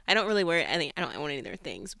them. I don't really wear any. I don't own any of their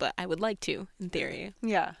things, but I would like to in theory.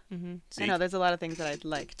 Yeah. Mm-hmm. I know there's a lot of things that I'd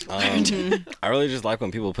like to wear. I really just like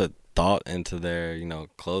when people put thought into their,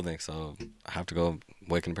 clothing. So I have to go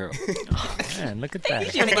Wakened Apparel. Man, look at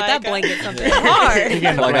that. You're gonna get that blanket something hard. You're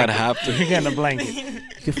getting a Like I'd blanket. have to. You're getting a blanket.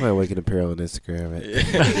 You can find Wakened Apparel on Instagram. See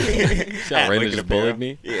how Raina Wakened just Apparel. bullied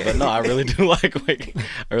me? But no, I really do like Wakened.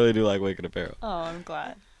 I really do like Wakened Apparel. Oh, I'm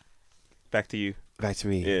glad. Back to you. Back to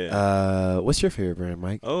me. Yeah. What's your favorite brand,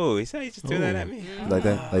 Mike? Oh, he said he just threw that at me. Like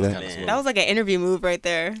that? Like that? Kinda smooth. That was like an interview move right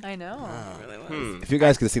there. I know. Really was. If you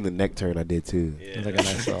guys could have seen the neck turn I did too. It's like a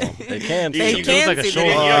nice little. They can. They see. can like a see shoulder.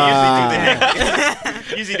 that. You don't usually do the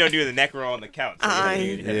neck. Usually don't do the neck roll on the couch. So Uh-uh.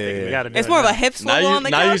 You gotta do It's it more of now. a hip swivel on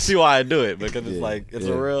the Now couch. you see why I do it because it's Yeah. like it's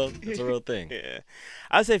Yeah. a real thing. Yeah.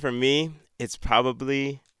 I'd say for me, it's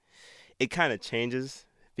probably, it kind of changes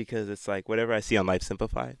because it's like whatever I see on Life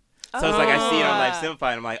Simplified. So it's like I see it on Life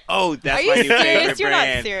Simplified. I'm like, oh, that's Are my you new serious? favorite You're not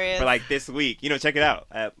brand serious. for like this week. Check it out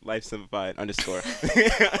at Life Simplified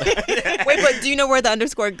 _. Wait, but do you know where the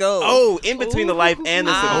underscore goes? Oh, in between the Life and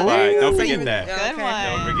the Simplified. Don't So forget you- that. Good Okay. one.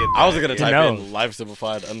 Don't forget that. I was gonna type know. in Life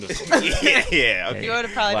Simplified _ yeah. Okay. You would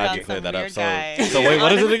have probably Glad found you cleared some that up. weird So- guy. so wait,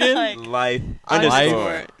 what is it again? Like, Life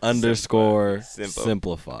Life _ _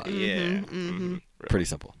 Simplified. Yeah. Mm-hmm. Pretty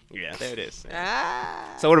simple. Yeah, there it is.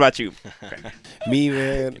 Ah. So what about you? Me,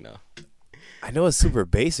 man. You know. I know it's super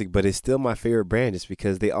basic, but it's still my favorite brand just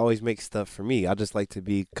because they always make stuff for me. I just like to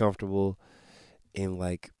be comfortable in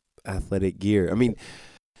like athletic gear. I mean,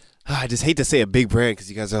 I just hate to say a big brand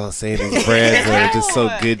because you guys are all saying these brands that are just so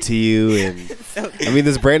good to you. And I mean,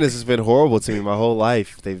 this brand has just been horrible to me my whole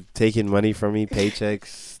life. They've taken money from me,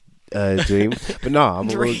 paychecks, dream. But no, I'm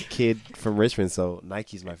a little kid from Richmond, so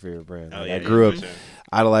Nike's my favorite brand. Like, I grew up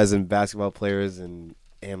idolizing basketball players and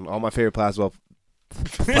all my favorite basketball.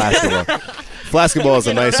 Flasketball is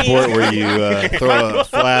a nice sport where you throw a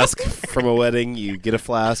flask from a wedding. You get a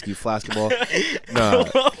flask, you flasketball. No.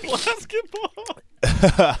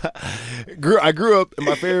 I grew up, and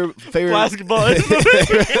my favorite Basketball.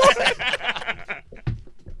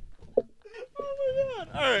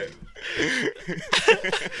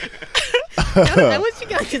 I wish you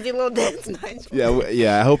guys could see a little dance nice.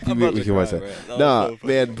 Yeah. I hope I'm we about to can watch cry, that. bro. That No, was so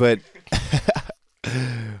funny. man, but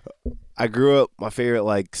I grew up. My favorite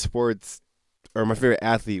like sports. Or my favorite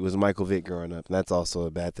athlete was Michael Vick growing up, and that's also a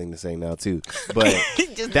bad thing to say now too. But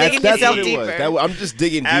Just that's digging yourself what it was. deeper. I'm just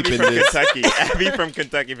digging deep Abby in from this. Kentucky. Abby from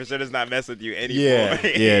Kentucky for sure does not mess with you anymore.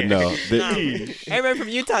 Yeah, no. Everyone from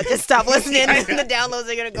Utah, just stop listening. The downloads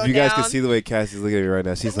are gonna go If you guys down. can see the way Cassie's looking at me right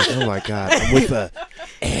now, she's like, "Oh my god, I'm with a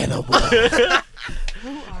animal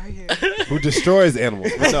Who are you? who destroys animals."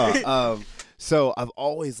 But no, so I've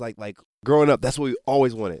always like Growing up, that's what we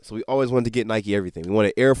always wanted. So we always wanted to get Nike everything. We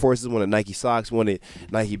wanted Air Forces, we wanted Nike socks, we wanted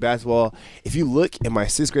Nike basketball. If you look at my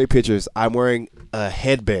 6th grade pictures, I'm wearing a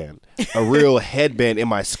headband, a real headband in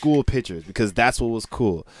my school pictures because that's what was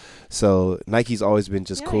cool. So Nike's always been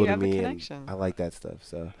just cool to me, and I like that stuff.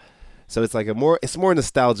 So it's like it's more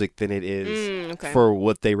nostalgic than it is for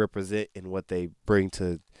what they represent and what they bring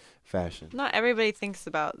to fashion. Not everybody thinks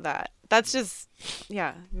about that. That's just,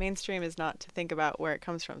 mainstream is not to think about where it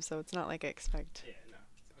comes from, so it's not like I expect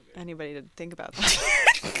anybody to think about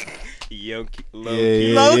that. Low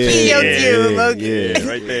key,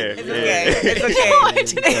 right there.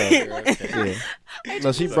 It's okay.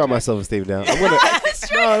 No, she brought my self-esteem down. No,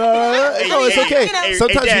 it's okay.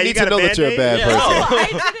 Sometimes you need to know that you're a bad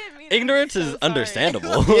person. Ignorance is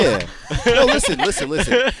understandable. Yeah. No, listen.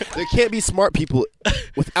 There can't be smart people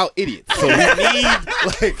without idiots. So we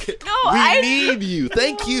need you.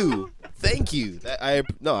 Thank you. I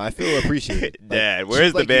feel appreciated. Dad,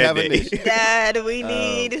 where's the Band-Aid? Dad, we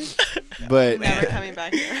need. But never coming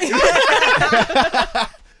back here.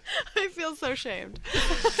 I feel so ashamed.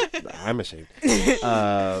 I'm ashamed.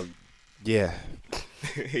 Yeah.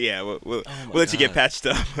 Yeah, we'll let you get patched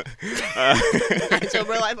up. So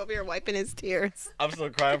real life over here wiping his tears. I'm still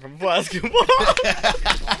crying from basketball.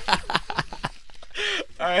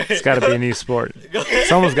 All right. It's got to be a new sport.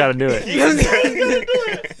 Someone's got to do it.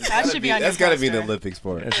 That should be on your That's got to be an Olympic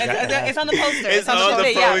sport. It's on the poster. It's on the poster.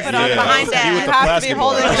 Yeah, put on behind You that. with the It has to be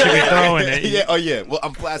holding I should be throwing it. Yeah. Oh yeah. Well,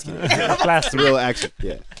 I'm plastic. Plastic. Real action.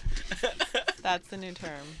 Yeah. That's the new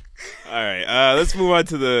term. All right, let's move on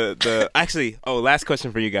to the actually. Oh, last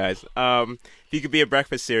question for you guys. If you could be a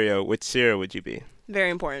breakfast cereal, which cereal would you be? Very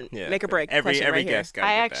important. Yeah. Make or break. Every question right guest got.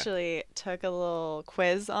 I actually took a little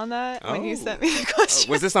quiz on that when you sent me the question.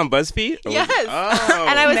 Was this on BuzzFeed? Yes. Oh,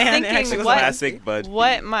 And I was Man, it thinking actually was classic BuzzFeed.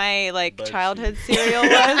 what my childhood cereal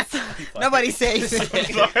was. Nobody says it.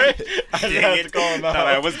 Sorry. I have to call him out.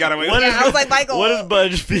 I was got away. I was like, Michael. What is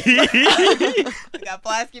BuzzFeed? We got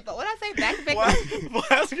basketball. What did I say? Back.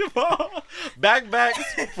 Basketball.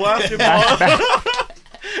 Basketball.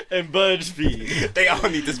 And BuzzFeed. They all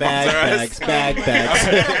need to sponsor us.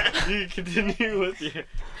 Bags. You continue with your.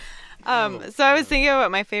 So I was thinking about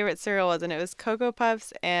what my favorite cereal was, and it was Cocoa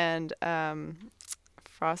Puffs and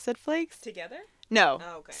Frosted Flakes. Together? No,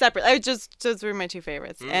 Oh, okay. separate. I those were my two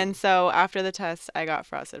favorites. And so after the test, I got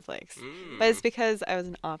Frosted Flakes. But it's because I was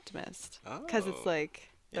an optimist. Because it's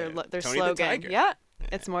like their Yeah. their Tony the slogan. Tiger. Yeah,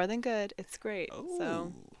 it's more than good. It's great. So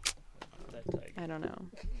Oh. I don't know.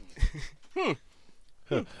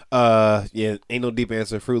 Yeah, ain't no deep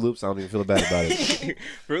answer. Fruit Loops. I don't even feel bad about it.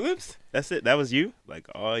 Fruit Loops? That's it? That was you? Like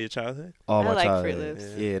all your childhood? All I my like childhood. Fruit Loops.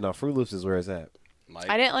 Yeah, no, Fruit Loops is where it's at. Mike,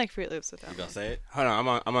 I didn't like Fruit Loops with them. you gonna say it? Hold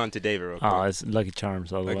on, I'm on to David real quick. Oh, it's Lucky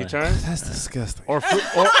Charms all the Lucky way. Charms? That's disgusting. Or fruit.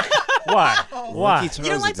 Why? Why? Lucky Charms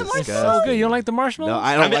don't like is the marshmallows? disgusting. So good. You don't like the marshmallows? No,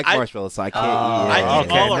 I don't I mean, like marshmallows, so I can't eat I it. eat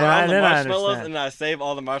okay. all around the Then I marshmallows, understand. and I save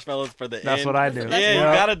all the marshmallows for the end. That's what I do. Yeah, you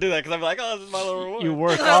gotta do that because I'm like, oh, this is my little reward. You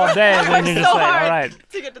work all day and then you're just so like, hard all right.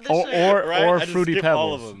 to get to the Or sugar. or, Right? or I just Fruity skip Pebbles.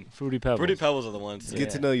 all of them. Fruity Pebbles. Fruity Pebbles are the ones. It's good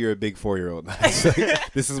to know you're a big 4-year-old.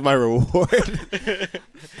 This is my reward. I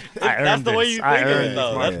That's earned the way this. you I think of earned it, this.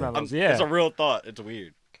 though. Marshmallows, yeah. It's a real thought. It's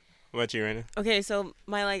weird. What about you, Raina? Okay, so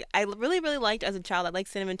I really liked as a child. I liked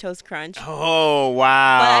Cinnamon Toast Crunch. Oh,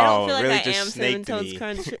 wow. But I don't feel like really I just am Cinnamon snaked me. Toast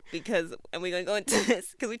Crunch because, and we're going to go into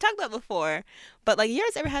this, because we talked about it before, but like, you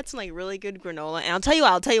guys ever had some like really good granola? And I'll tell you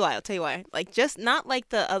why. Like, just not like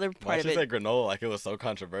the other Why part of did you it. say granola like it was so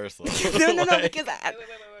controversial? No, Like, because I'll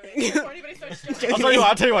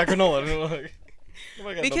tell you why granola.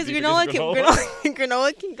 Because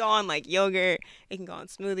granola can go on like yogurt, it can go on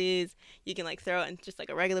smoothies, you can like throw it in just like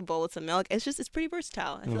a regular bowl with some milk. It's pretty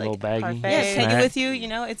versatile. I feel little like baggy. parfait. yeah, take it Snack. with you. You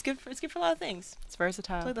know, it's good for a lot of things. It's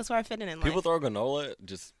versatile. I feel like that's where I fit in life. People throw granola,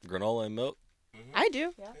 just granola and milk. I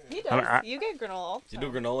do. He does. I- You get granola all the You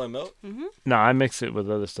time. do granola and milk? No, I mix it with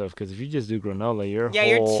other stuff because if you just do granola, your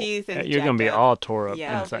teeth is you're gonna be jacked up. all tore up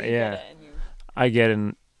Yeah. inside. You get Yeah, it and you- I get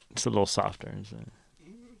it. It's a little softer. So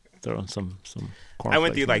throw in some corn. I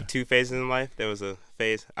went through flakes in like 2 phases in life. There was a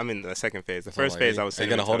phase. I'm in the second phase. The first phase, I was Are you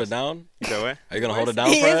cinnamon gonna hold it toast. down? You said what? Are you gonna hold it down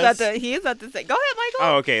He for is us? about to say. Go ahead, Michael.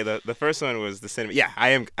 Oh, okay. The first one was the cinnamon. Yeah,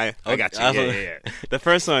 I got you. Okay. Yeah. The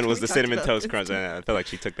first one was the talked cinnamon about toast this crunch. I feel like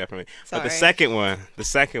she took that from me. But the Sorry. second one.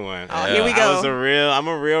 Oh, here we go. I'm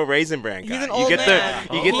a real Raisin Bran guy. He's an you old get man.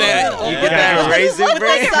 you get He's that an old you get man. that Raisin Bran.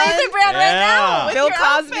 Raisin Bran right now. Yeah. Bill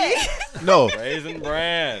Cosby. No. Raisin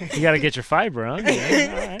Bran. You gotta get your fiber, huh? Yeah,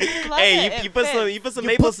 all right. Love Hey, it. you It put fits. some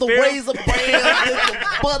maple syrup. Raisin Bran and the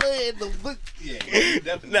butter and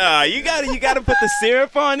the Nah, you gotta put the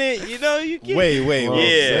syrup on it. You know you can. Wait,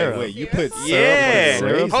 Yeah. wait. You put syrup Yeah. on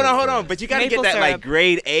the raisin Hold on. bread. But you gotta Maple get that like syrup.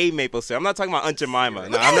 grade A maple syrup. I'm not talking about Aunt Jemima.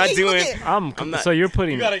 No, I'm not doing I'm not- so you're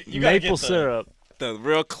putting You gotta maple get the- syrup. the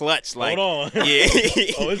real clutch. Like, Hold on. yeah.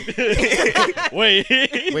 Wait.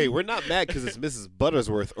 Wait, we're not mad because it's Mrs.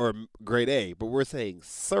 Buttersworth or grade A, but we're saying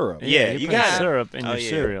syrup. Yeah, you you put got- syrup in Oh, your yeah.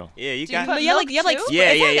 cereal. Yeah, you Do you got. put But you have like milk, too? Yeah,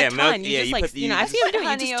 it's like yeah, a milk. ton. You Yeah, just you like put the- I've seen him do it. You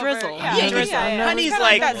honey just over- drizzle. yeah. You Yeah, drizzle. yeah. Honey's Kinda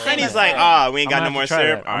like, like that honey's same like, thing. we ain't got no I'm more gonna try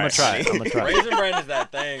syrup. that. I'm gonna try it. I'm gonna try it. Raisin Bran is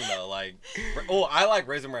that thing though. Like, I like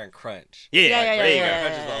Raisin Bran Crunch. Yeah, Yeah, there you go.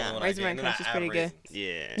 Crunch is the only one I Raisin get, Bran and then Crunch I is add pretty good. raisins.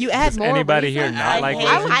 Yeah. You add Does more. anybody raisins? here not like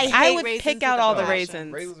raisins? I would pick out all the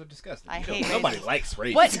raisins. Raisins are disgusting. I hate Nobody raisins. likes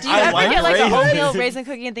raisins. What do you I ever like get like an raisins. oatmeal raisin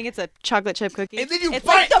cookie and think it's a chocolate chip cookie? And then you it's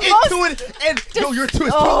bite like the most. into it, and no, you're too.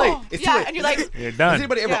 It's too Oh, late. It's too yeah, late. and you're like, You're Has done.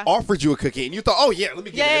 anybody ever Yeah. offered you a cookie and you thought, oh yeah, let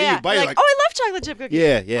me get it, and yeah. you bite You're it like, oh, I love chocolate chip cookies.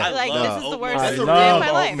 yeah. I Like, love this is the oatmeal worst I raisin day love of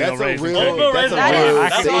my life. oatmeal That's a raisin real. cookies. Oatmeal That's a raisin real I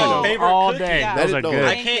That's can my eat thing. them favorite all cookie. day. Yeah. Those are No, good. I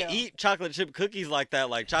Thank can't you. eat chocolate chip cookies like that.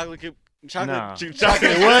 Like chocolate Nah.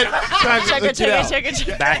 chocolate What? Sugar, Chocolate, sugar,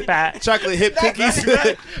 sugar. Backpack, chocolate hip cookies.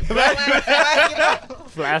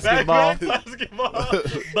 basketball, basketball,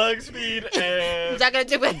 Bugs Feed, and Chocolate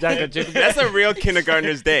chip. chocolate chip. That's a real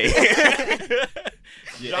kindergartner's day.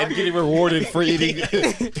 and getting rewarded for eating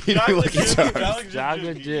Lucky Charms.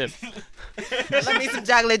 Chocolate chip. Let me some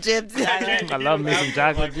chocolate chips. I love me some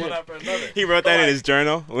chocolate one chip. after another. He wrote that in his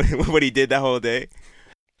journal. What he did that whole day.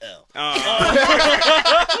 L. Oh.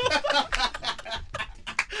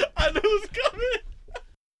 I knew it was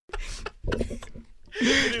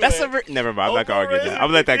coming. That's a never mind. I'm not gonna argue that. I'm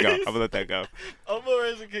gonna let that go. I'm gonna let that go. Oatmeal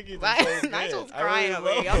raisin cookies. Are so good. Nigel's I crying really over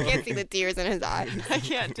here. love Y'all can't them. see the tears in his eyes. I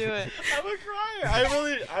can't do it. I'm a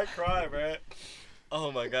crier. I cry, man.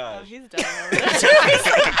 Oh my Oh, gosh. he's done over.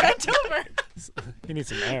 It's over. He needs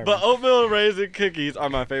some air. But oatmeal raisin cookies are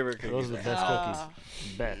my favorite cookies. Those are the best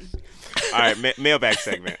cookies. Best. All right, mailbag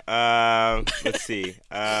segment. Let's see.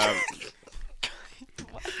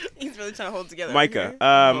 He's really trying to hold together. Micah.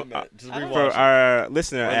 Just For rewatch it. our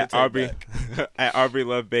listener Run the at tape Aubrey back. at Aubrey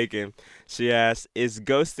Love Bacon, she asked, "Is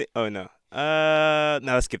ghosting?" Oh no. No,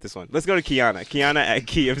 let's skip this one. Let's go to Kiana. Kiana at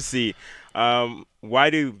KFC. Why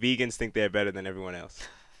do vegans think they're better than everyone else?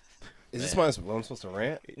 Is this what I'm supposed to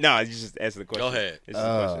rant? No, you just answer the question. Go ahead. It's just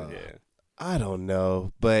a question. Yeah. I don't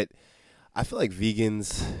know, but I feel like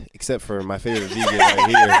vegans, except for my favorite vegan right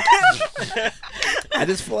here, I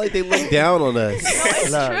just feel like they look down on us.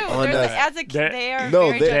 It's No, true. on There's, us. as a kid, they are No,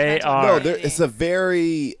 very they judgmental. are. No, it's a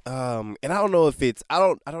very and I don't know if it's I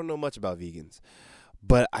don't know much about vegans,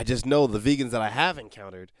 but I just know the vegans that I have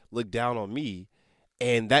encountered look down on me,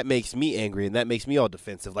 and that makes me angry, and that makes me all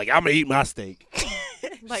defensive. Like I'm gonna eat my steak.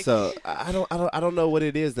 Like, So I don't know what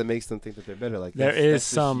it is that makes them think that they're better. Like There that's is just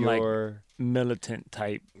some, like, your- militant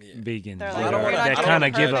type vegans they're that, like, don't are, wanna- I that don't kind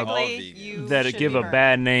of wanna give hurt a all perfectly, vegans. you that should give be a hurt.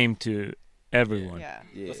 bad name to everyone. Yeah.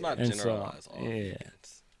 yeah. Let's not And so, generalize all yeah.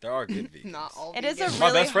 vegans. There are good vegans. Not all. It is a vegans. My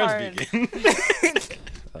really best friend's hard. vegan.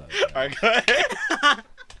 All right, go ahead.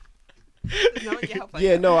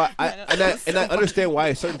 Yeah, no, I understand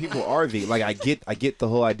why certain people are vegan. Like I get the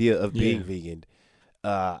whole idea of being Yeah. vegan.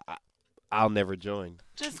 I'll never join.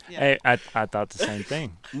 Just Hey, I thought the same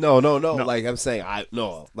thing. No. No. Like I'm saying,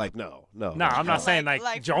 no. No, I'm not saying like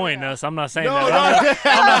like, for join real. us. I'm not saying No, that.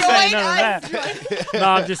 I'm not saying Join none of that. No,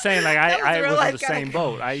 I'm just saying like I real was in life the kinda same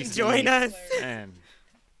boat. I used to Join eat, us. and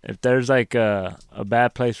if there's like a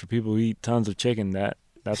bad place for people who eat tons of chicken,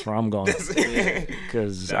 that's where I'm going.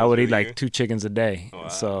 Because I would eat like 2 chickens a day. Wow.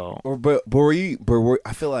 So But were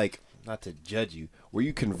I feel like, not to judge you, were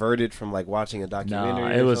you converted from like watching a documentary? no,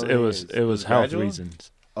 or it was something? health gradual?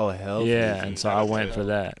 reasons. Oh, health. Yeah, reasons. and so I went for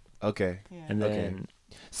that. Okay. And Okay. then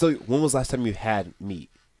So when was the last time you had meat?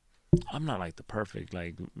 I'm not like the perfect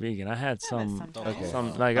like vegan. I had some Okay.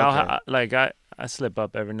 some like I slip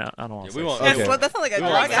up every now. I don't want Yeah, to we say. want. Okay. That's not like a We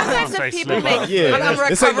drug. want- Sometimes Say if people slip make up. Yeah, I'm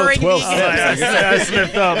this ain't no recovering 12 vegan. steps. I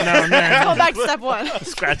slipped up now and Go then. back to step one.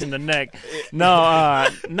 Scratching the neck. No,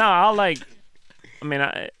 I'll like. I mean,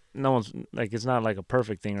 no one's like it's not like a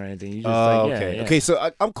perfect thing or anything. You just Oh, like okay. yeah. Okay,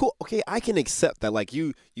 so I'm cool. Okay, I can accept that. Like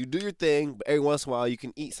you do your thing, but every once in a while you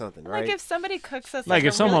can eat something, right? Like if somebody cooks us Like a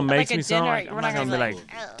if someone really, makes like a me something, dinner, like, I'm we're not gonna be like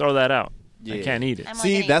 "Oh." throw that out. Yeah. I can't eat it. I'm like,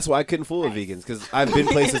 See, gonna that's why I couldn't fool with vegans because I've been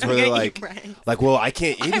places where they're like, well, I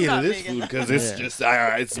can't eat any of not this vegan. food because it's Yeah. just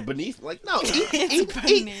it's beneath. Like, no, It's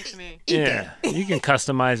beneath me. Yeah, you can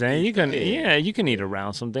customize it. You can you can eat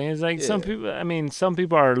around some things. Like some Yeah. people, I mean, some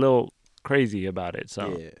people are a little crazy about it.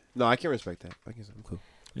 So Yeah. No, I can respect that. I'm cool.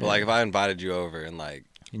 But like if I invited you over and like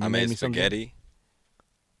And I you made me something, spaghetti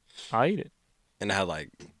I'll eat it. and I had like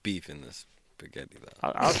beef in this spaghetti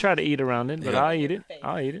though. I'll try to eat around it, but Yeah. I'll eat it.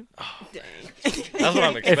 I'll eat it. That's what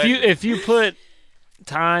I'm expecting. If you put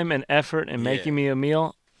time and effort in making me a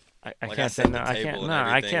meal, I Like, I can't say set no. the I table can't. and No, I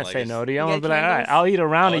everything, can't like, say it's- no to you. I'm You gonna got be like, all right, candles? I'll eat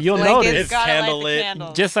around Oh, it. You'll it's notice. It's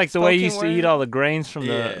candlelit. Just like the way you used to Spoken eat word. all the grains from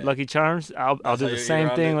the Yeah. Lucky Charms, I'll That's do how the you eat same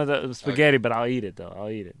around thing it? with the spaghetti, but I'll eat it though. I'll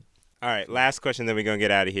eat it. All right, last question, then we're going to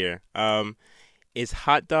get out of here. Is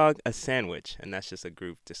hot dog a sandwich? And that's just a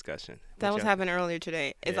group discussion. That was happening earlier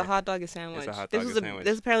today. Is Yeah. a hot dog a sandwich? hot This dog was a sandwich.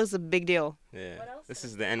 This apparently is a big deal. Yeah. This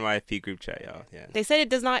is the NYFP group chat, y'all. Yeah. They said it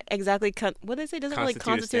does not exactly what they say doesn't really Constitute a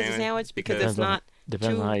constitute as a sandwich because because- it's not.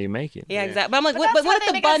 Depends on Too- how you make it. Yeah, Yeah. exactly. But I'm like, But what that's how if they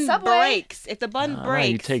the make a bun Subway. breaks? If the bun No, breaks,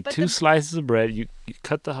 you take but 2 slices of bread, you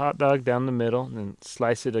cut the hot dog down the middle, and then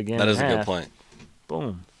slice it again. That is in a half. good point.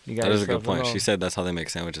 Boom. You got That is a good yourself point. little- She said that's how they make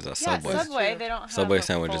sandwiches at Yeah, Subway. Subway, they don't have Subway a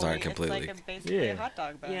sandwiches fully- aren't completely- It's like basically Yeah. a hot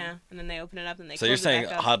dog bun. yeah, and then they open it up and they. So you're close it saying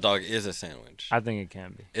back a up. hot dog is a sandwich? I think it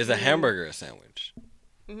can be. Is a hamburger a sandwich?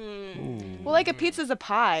 Mm. Well, like a pizza's a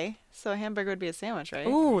pie, so a hamburger would be a sandwich, right?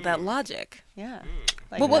 Ooh, that logic. Yeah.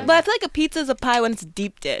 Like But I feel like a pizza's a pie when it's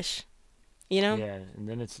deep dish. You know? Yeah, and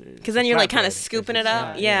then it's Because then you're like kind of flatbread. scooping If it it's up.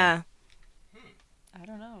 not, Yeah. I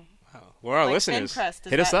don't know. We're our Like listeners. thin crust,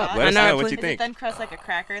 is Hit us that up. not- Let us I know, know what please- you Is think. thin crust like a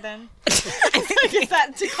cracker then? Is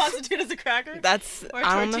that to constitute as a cracker? That's. Or a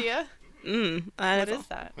I don't know. tortilla? I What is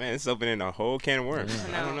that? Man, it's opening a whole can of worms.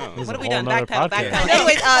 I don't know. This What is are a we whole done? nother Backpedal, podcast. backpedal.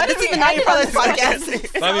 Anyways, this is the Not Your Father's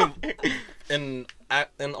podcast. But I mean,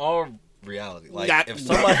 in all reality, like Got- if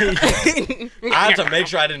somebody, I had to make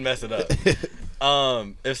sure I didn't mess it up.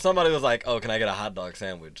 If somebody was like, "Oh, can I get a hot dog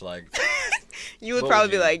sandwich?" Like, You would What probably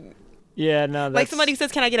would be you- like, Yeah, no, that's... like somebody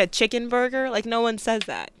says, "Can I get a chicken burger?" Like no one says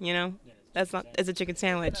that, you know. That's not. It's a chicken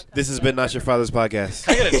sandwich. This has been Not Your Father's Podcast.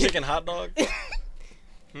 can I get a chicken hot dog?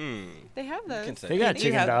 They have You those. can say They that. got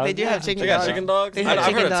chicken dogs. They do have chicken They got dogs. chicken dogs. They have I've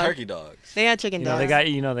chicken heard dogs. of turkey dogs. They had chicken You know,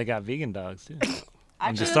 dogs. they got vegan dogs too. I'm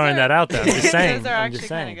Actually, just those throwing are- that out there. I'm just saying. Those are I'm actually just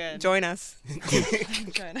kind saying. of good. Join us.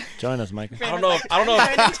 Join us, Michael. I don't know.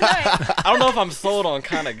 I don't know if I'm sold on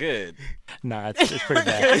kind of good. Nah, it's pretty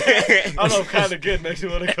bad. I don't know if kind of good makes me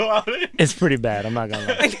want to go out. It's pretty bad. I'm not gonna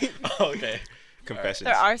lie. Okay. Confessions.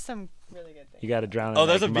 There are some really good things. You got to drown. Oh, in,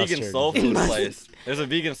 there's like, a vegan mustard. soul food place. There's a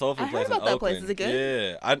vegan soul food I heard place about in that Oakland. place. Is it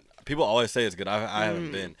good? Yeah, people always say it's good. I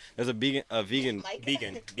haven't been. There's a vegan Vegan.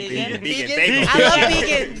 Vegan. Vegan. Vegan. Bagel. I love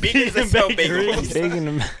vegan. Vegans that sell bagels.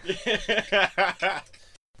 Vegan.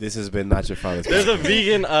 This has been Not Your Father's There's a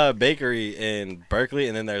Podcast. vegan bakery in Berkeley,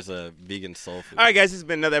 and then there's a vegan soul food. All right, guys, this has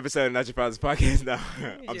been another episode of Not Your Father's Podcast. No,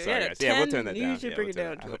 I'm You sorry, had a guys. Yeah, we'll 10, turn that you down. should Yeah, bring we'll it turn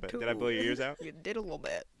down that- to I a hope- 2. Did I blow your ears out? You did a little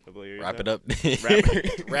bit. Did I blow your ears Wrap out? it up.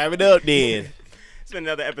 Wrap it up then. It's been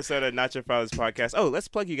another episode of Not Your Father's Podcast. Oh, let's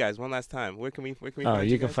plug you guys one last time. Where can we Oh, find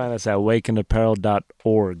you can guys? find us at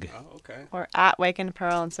wakenedapparel.org. Oh, okay. Or at Wakened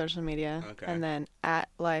Apparel on social media. Okay. And then at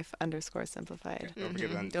life_simplified. Don't forget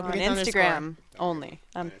Mhm. that. Don't On forget the underscore. Instagram only.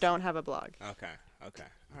 Don't have a blog. Okay. Okay.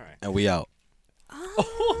 All right. And we out.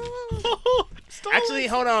 Actually,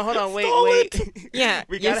 hold on, wait. Yeah,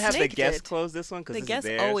 we you gotta have the snaked guests it. close this one because The this guests is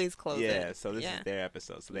theirs. always close it. Yeah, so this Yeah. is their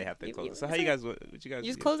episode, so they have to You- close you- it. So how you guys? What you guys? You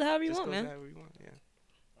just do? close it however you Just want, close it man. however you want, yeah.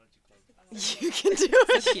 You can do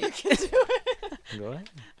it. You can do it. Go ahead.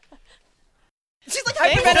 She's like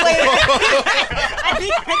hyperventilating. I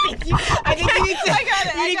think you need to.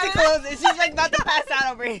 You need to close it. She's like about to pass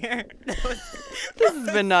out over here. This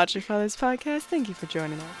has been Not Your Father's Podcast. Thank you for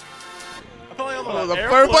joining us. Oh, the